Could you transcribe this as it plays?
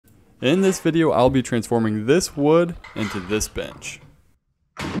In this video, I'll be transforming this wood into this bench.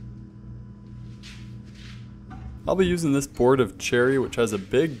 I'll be using this board of cherry, which has a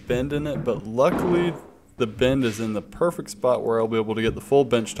big bend in it, but luckily the bend is in the perfect spot where I'll be able to get the full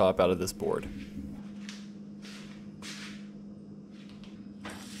bench top out of this board.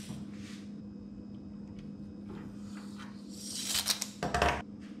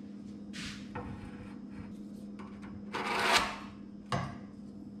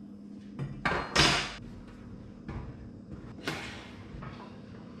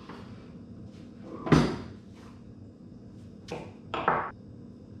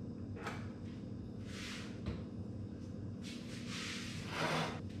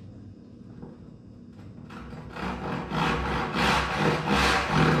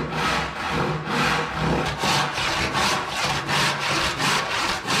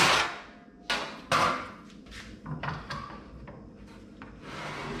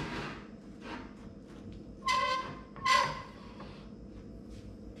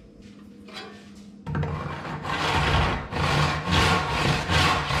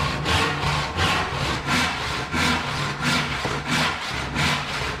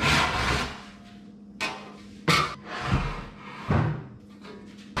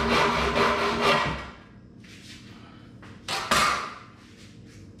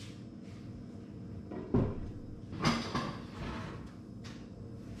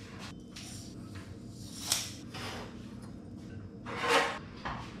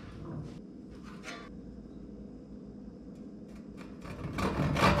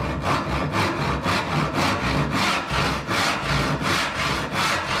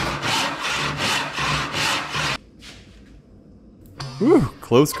 Whew,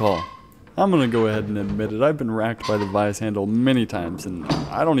 close call. I'm gonna go ahead and admit it. I've been racked by the vise handle many times, and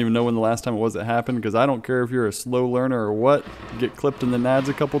I don't even know when the last time it was that happened, because I don't care if you're a slow learner or what. You get clipped in the nads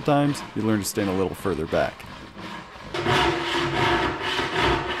a couple times, you learn to stand a little further back.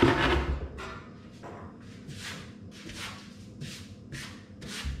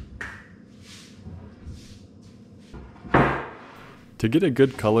 To get a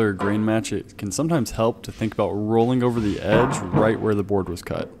good color or grain match, it can sometimes help to think about rolling over the edge right where the board was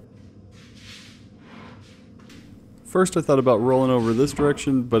cut. First I thought about rolling over this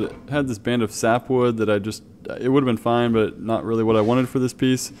direction, but it had this band of sapwood that it would have been fine, but not really what I wanted for this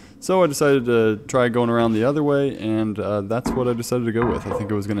piece. So I decided to try going around the other way, and that's what I decided to go with. I think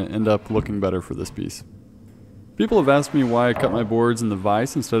it was going to end up looking better for this piece. People have asked me why I cut my boards in the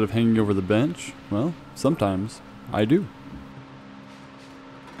vise instead of hanging over the bench. Well, sometimes I do.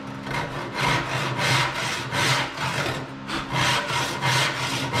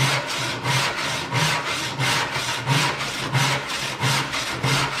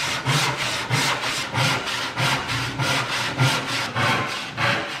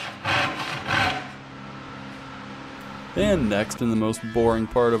 And next, in the most boring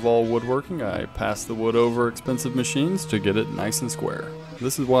part of all woodworking, I pass the wood over expensive machines to get it nice and square.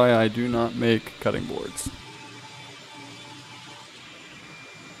 This is why I do not make cutting boards.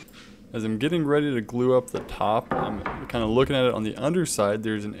 As I'm getting ready to glue up the top, I'm kind of looking at it on the underside.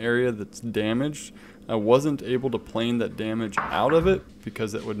 There's an area that's damaged. I wasn't able to plane that damage out of it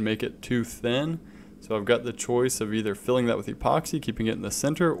because it would make it too thin. So I've got the choice of either filling that with epoxy, keeping it in the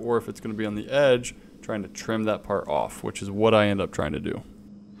center, or if it's going to be on the edge, trying to trim that part off, which is what I end up trying to do.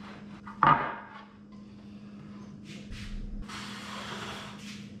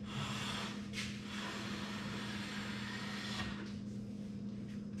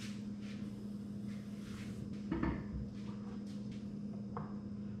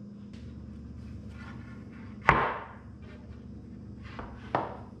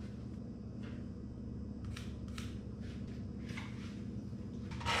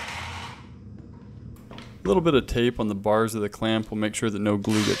 A little bit of tape on the bars of the clamp will make sure that no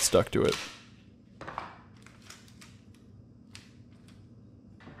glue gets stuck to it.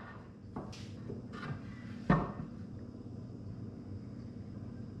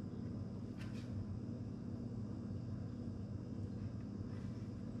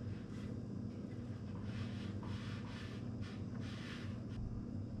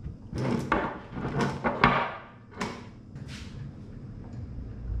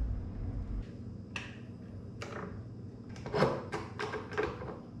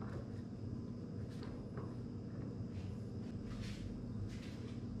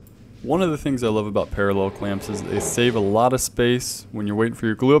 One of the things I love about parallel clamps is they save a lot of space when you're waiting for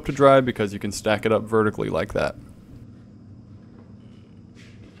your glue up to dry because you can stack it up vertically like that.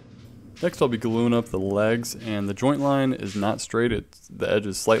 Next I'll be gluing up the legs, and the joint line is not straight, the edge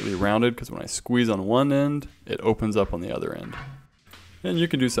is slightly rounded because when I squeeze on one end, it opens up on the other end. And you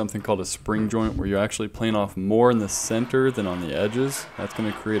can do something called a spring joint where you actually plane off more in the center than on the edges. That's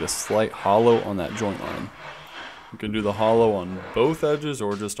going to create a slight hollow on that joint line. You can do the hollow on both edges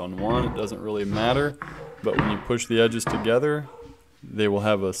or just on one, it doesn't really matter. But when you push the edges together, they will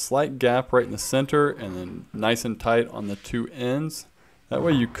have a slight gap right in the center and then nice and tight on the two ends. That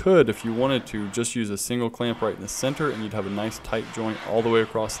way you could, if you wanted to, just use a single clamp right in the center and you'd have a nice tight joint all the way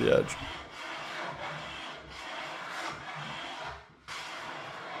across the edge.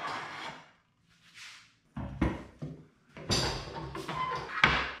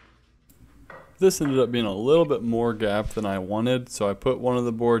 This ended up being a little bit more gap than I wanted, so I put one of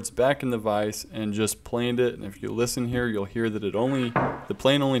the boards back in the vise and just planed it. And if you listen here, you'll hear that the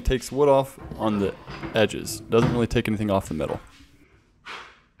plane only takes wood off on the edges. Doesn't really take anything off the middle.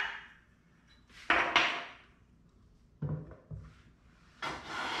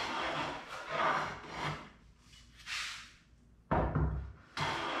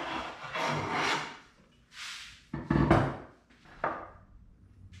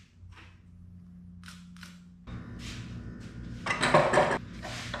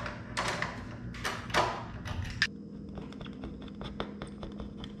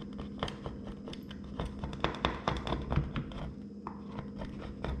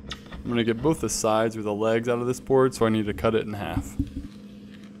 I'm going to get both the sides or the legs out of this board, so I need to cut it in half.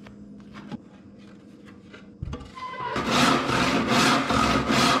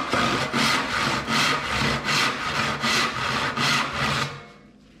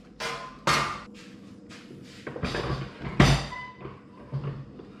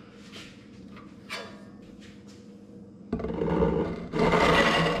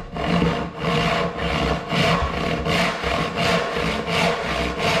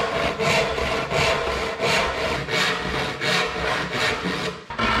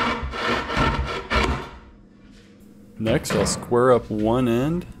 Next, I'll square up one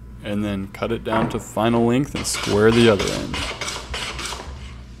end and then cut it down to final length and square the other end.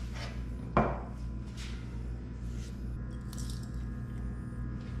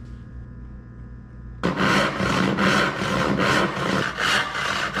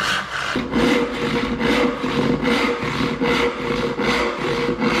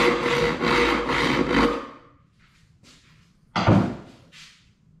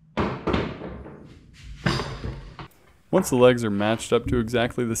 Once the legs are matched up to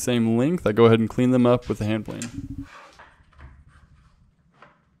exactly the same length, I go ahead and clean them up with a hand plane.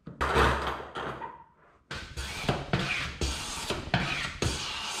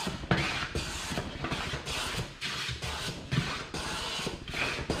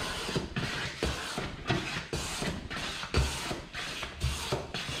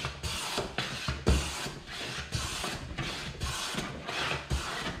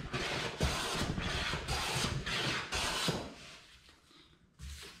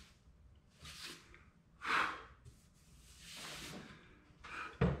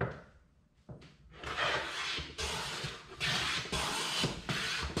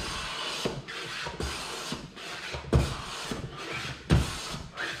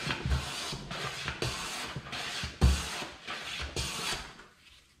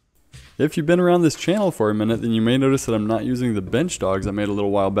 If you've been around this channel for a minute, then you may notice that I'm not using the bench dogs I made a little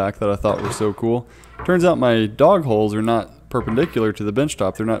while back that I thought were so cool. Turns out my dog holes are not perpendicular to the bench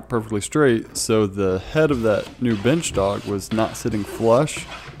top, they're not perfectly straight, so the head of that new bench dog was not sitting flush.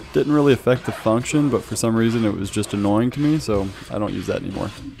 Didn't really affect the function, but for some reason it was just annoying to me, so I don't use that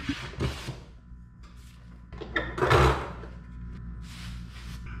anymore.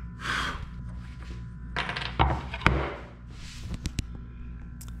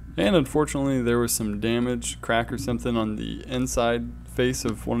 And unfortunately there was some damage, crack or something on the inside face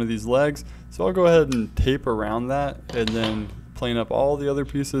of one of these legs. So I'll go ahead and tape around that and then plane up all the other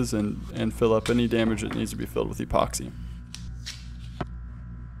pieces and fill up any damage that needs to be filled with epoxy.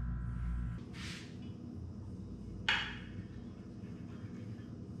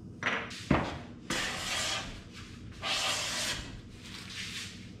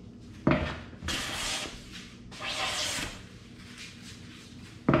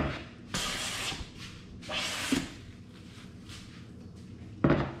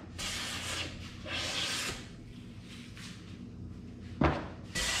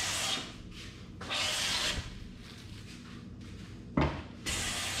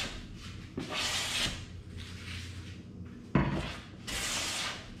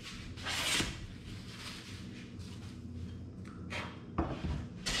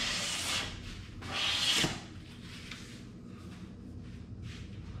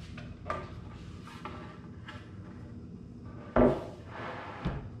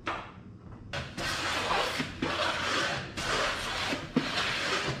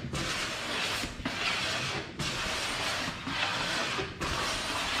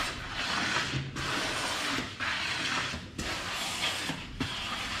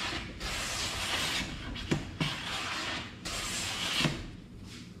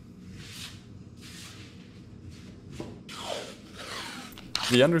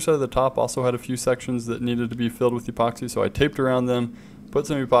 The underside of the top also had a few sections that needed to be filled with epoxy, so I taped around them, put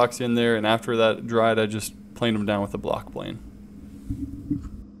some epoxy in there, and after that dried, I just planed them down with a block plane.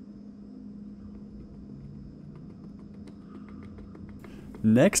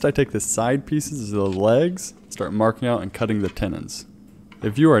 Next, I take the side pieces of the legs, start marking out and cutting the tenons.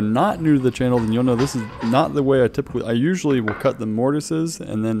 If you are not new to the channel, then you'll know this is not the way I usually will cut the mortises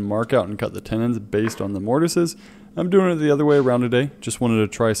and then mark out and cut the tenons based on the mortises. I'm doing it the other way around today. Just wanted to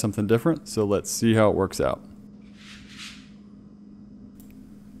try something different, so let's see how it works out.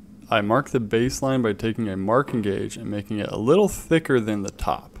 I mark the baseline by taking a marking gauge and making it a little thicker than the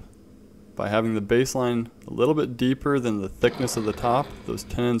top. By having the baseline a little bit deeper than the thickness of the top, those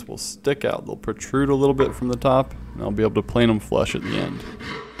tenons will stick out. They'll protrude a little bit from the top, and I'll be able to plane them flush at the end.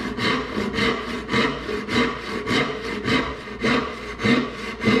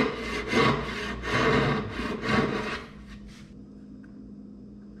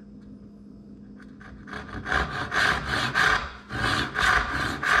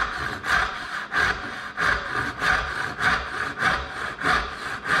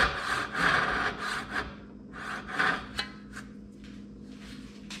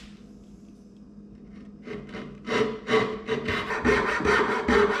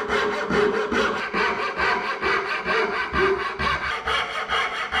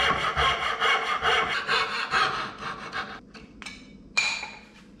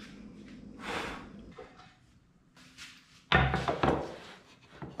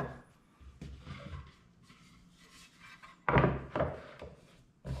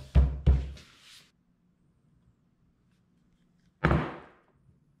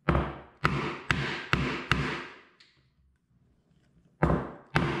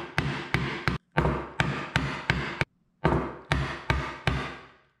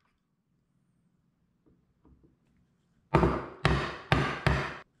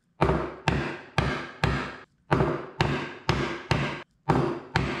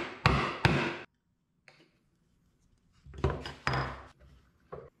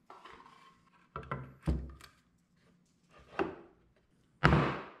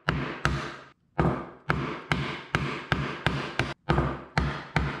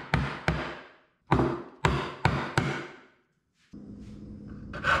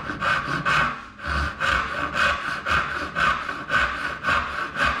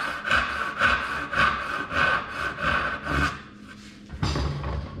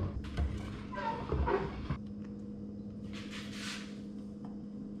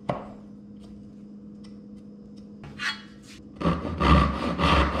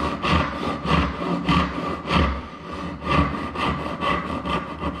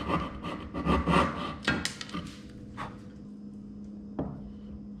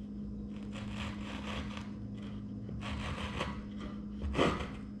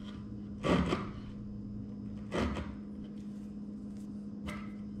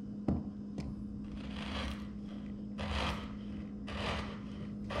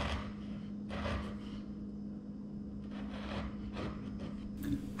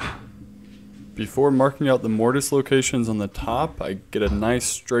 Before marking out the mortise locations on the top, I get a nice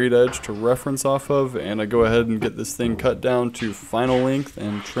straight edge to reference off of, and I go ahead and get this thing cut down to final length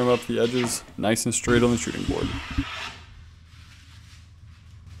and trim up the edges nice and straight on the shooting board.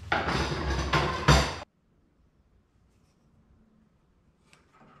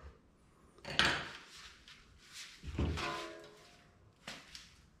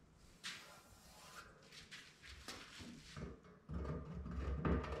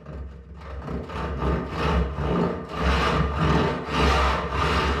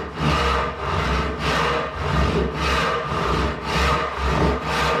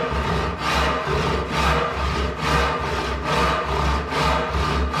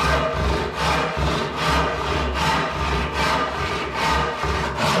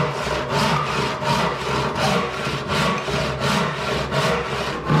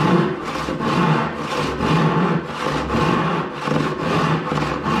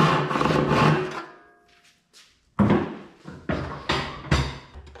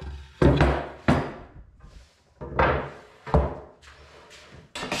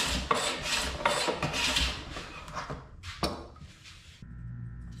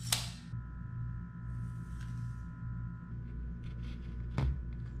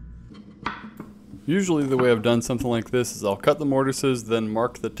 Usually the way I've done something like this is I'll cut the mortises, then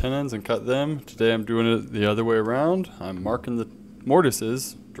mark the tenons and cut them. Today I'm doing it the other way around. I'm marking the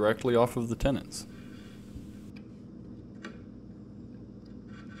mortises directly off of the tenons.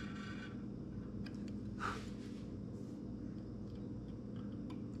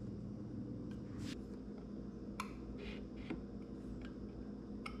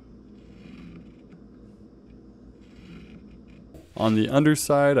 On the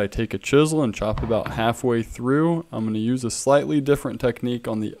underside, I take a chisel and chop about halfway through. I'm going to use a slightly different technique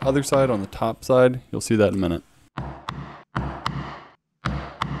on the other side, on the top side. You'll see that in a minute.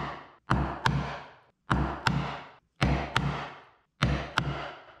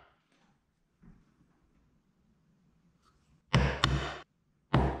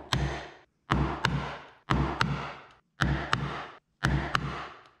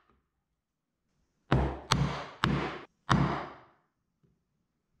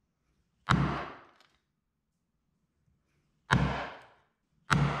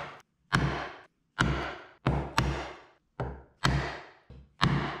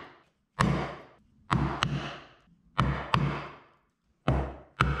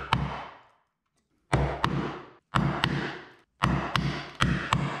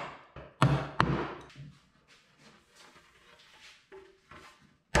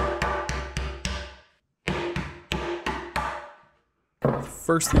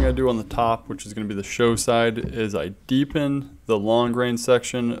 First thing I do on the top, which is going to be the show side, is I deepen the long grain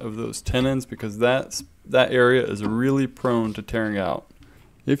section of those tenons because that area is really prone to tearing out.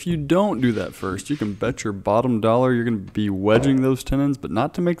 If you don't do that first, you can bet your bottom dollar you're going to be wedging those tenons, but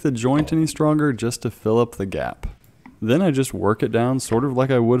not to make the joint any stronger, just to fill up the gap. Then I just work it down sort of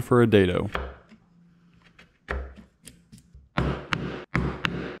like I would for a dado.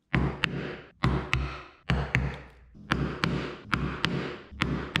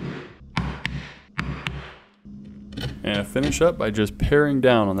 And I finish up by just paring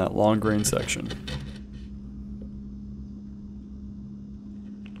down on that long grain section.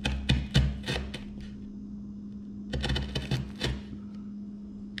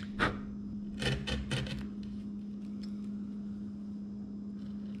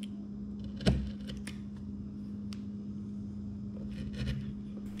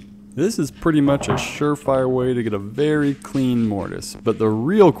 This is pretty much a surefire way to get a very clean mortise, but the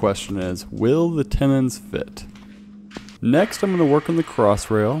real question is, will the tenons fit? Next, I'm going to work on the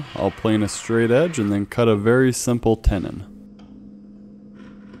cross rail. I'll plane a straight edge and then cut a very simple tenon.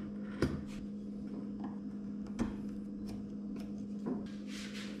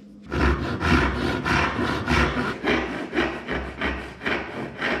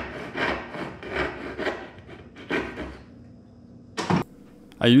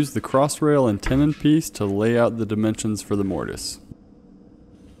 I use the cross rail and tenon piece to lay out the dimensions for the mortise.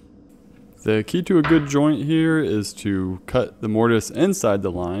 The key to a good joint here is to cut the mortise inside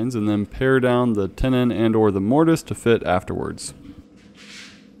the lines and then pare down the tenon and or the mortise to fit afterwards.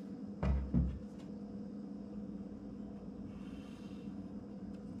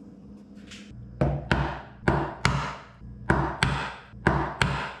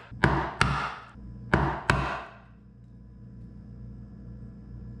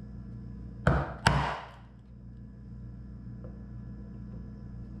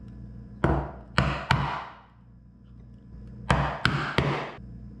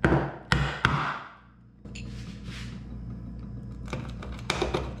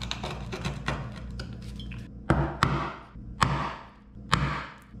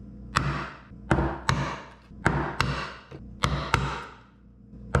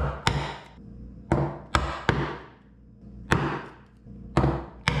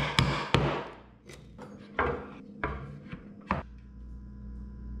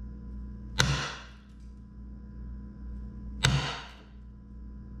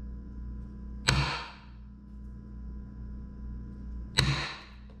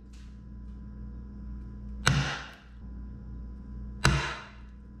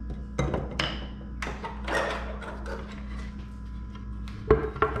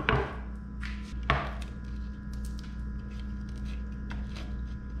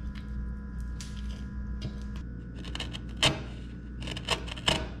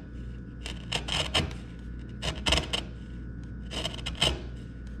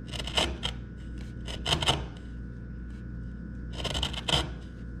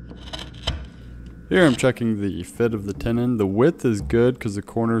 Here I'm checking the fit of the tenon. The width is good because the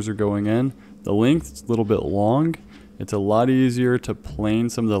corners are going in. The length is a little bit long. It's a lot easier to plane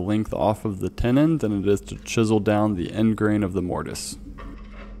some of the length off of the tenon than it is to chisel down the end grain of the mortise.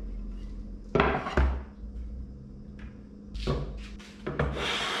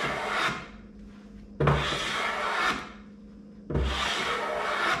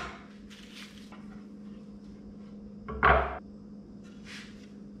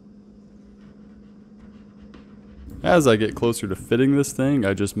 As I get closer to fitting this thing,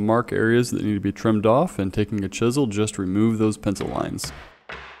 I just mark areas that need to be trimmed off, and taking a chisel, just remove those pencil lines.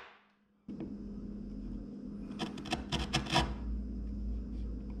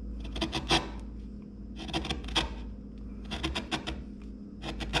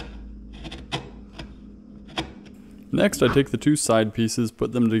 Next, I take the two side pieces,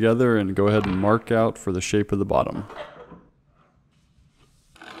 put them together, and go ahead and mark out for the shape of the bottom.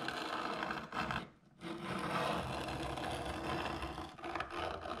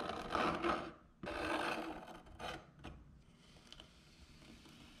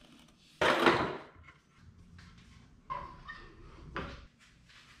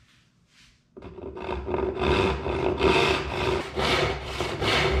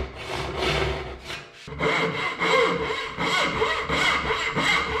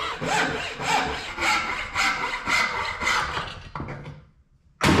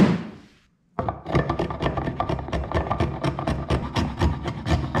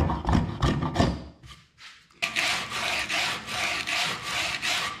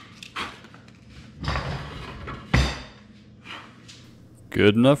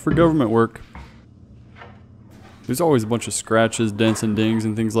 Good enough for government work. There's always a bunch of scratches, dents, and dings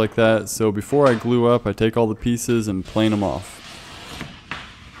and things like that, so before I glue up, I take all the pieces and plane them off.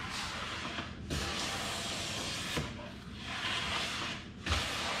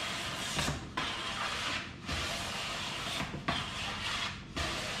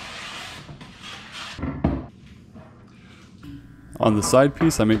 On the side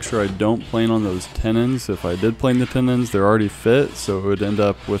piece, I make sure I don't plane on those tenons. If I did plane the tenons, they're already fit, so it would end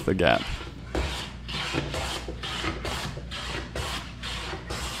up with a gap.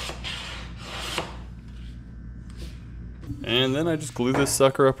 And then I just glue this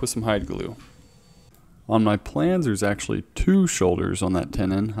sucker up with some hide glue. On my plans, there's actually two shoulders on that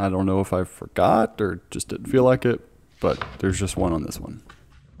tenon. I don't know if I forgot or just didn't feel like it, but there's just one on this one.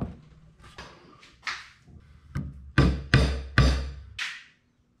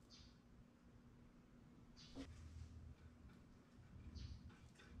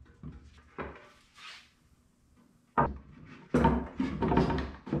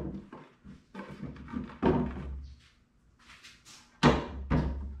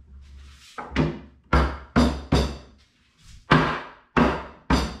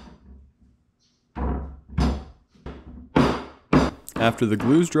 After the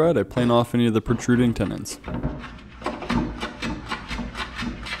glue's dried, I plane off any of the protruding tenons.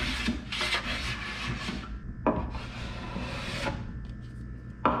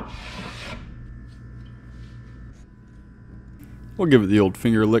 We'll give it the old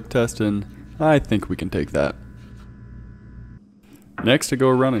finger lick test, and I think we can take that. Next, I go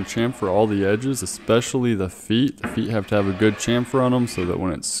around and chamfer all the edges, especially the feet. The feet have to have a good chamfer on them so that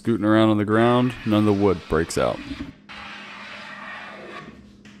when it's scooting around on the ground, none of the wood breaks out.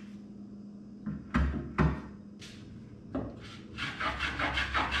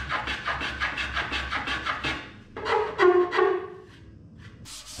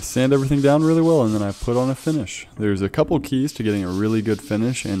 Sand everything down really well, and then I put on a finish. There's a couple keys to getting a really good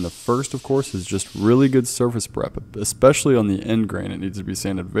finish, and the first, of course, is just really good surface prep, especially on the end grain. It needs to be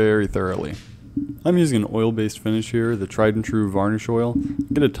sanded very thoroughly. I'm using an oil-based finish here, the tried and true varnish oil.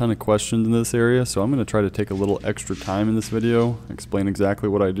 I get a ton of questions in this area, so I'm going to try to take a little extra time in this video, explain exactly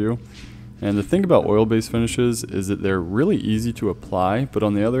what I do. And the thing about oil-based finishes is that they're really easy to apply, but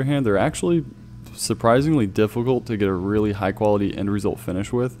on the other hand, they're actually surprisingly difficult to get a really high quality end result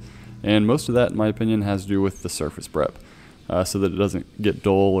finish with, and most of that in my opinion has to do with the surface prep, so that it doesn't get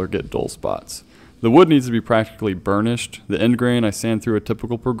dull or get dull spots. The wood needs to be practically burnished. The end grain I sand through a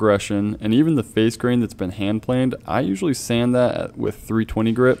typical progression, and even the face grain that's been hand planed, I usually sand that with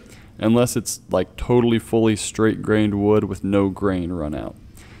 320 grit unless it's like totally fully straight grained wood with no grain run out.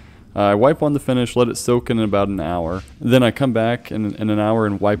 I wipe on the finish, let it soak in about an hour, then I come back in an hour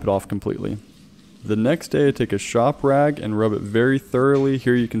and wipe it off completely. The next day I take a shop rag and rub it very thoroughly.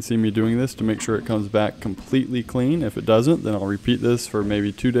 Here you can see me doing this to make sure it comes back completely clean. If it doesn't, then I'll repeat this for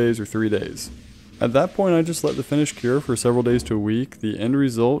maybe 2 days or 3 days. At that point I just let the finish cure for several days to a week. The end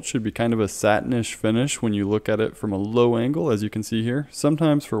result should be kind of a satinish finish when you look at it from a low angle, as you can see here.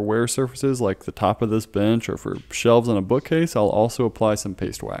 Sometimes for wear surfaces like the top of this bench or for shelves on a bookcase, I'll also apply some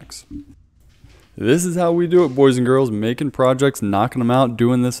paste wax. This is how we do it, boys and girls, making projects, knocking them out,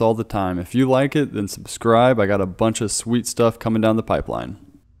 doing this all the time. If you like it, then subscribe. I got a bunch of sweet stuff coming down the pipeline.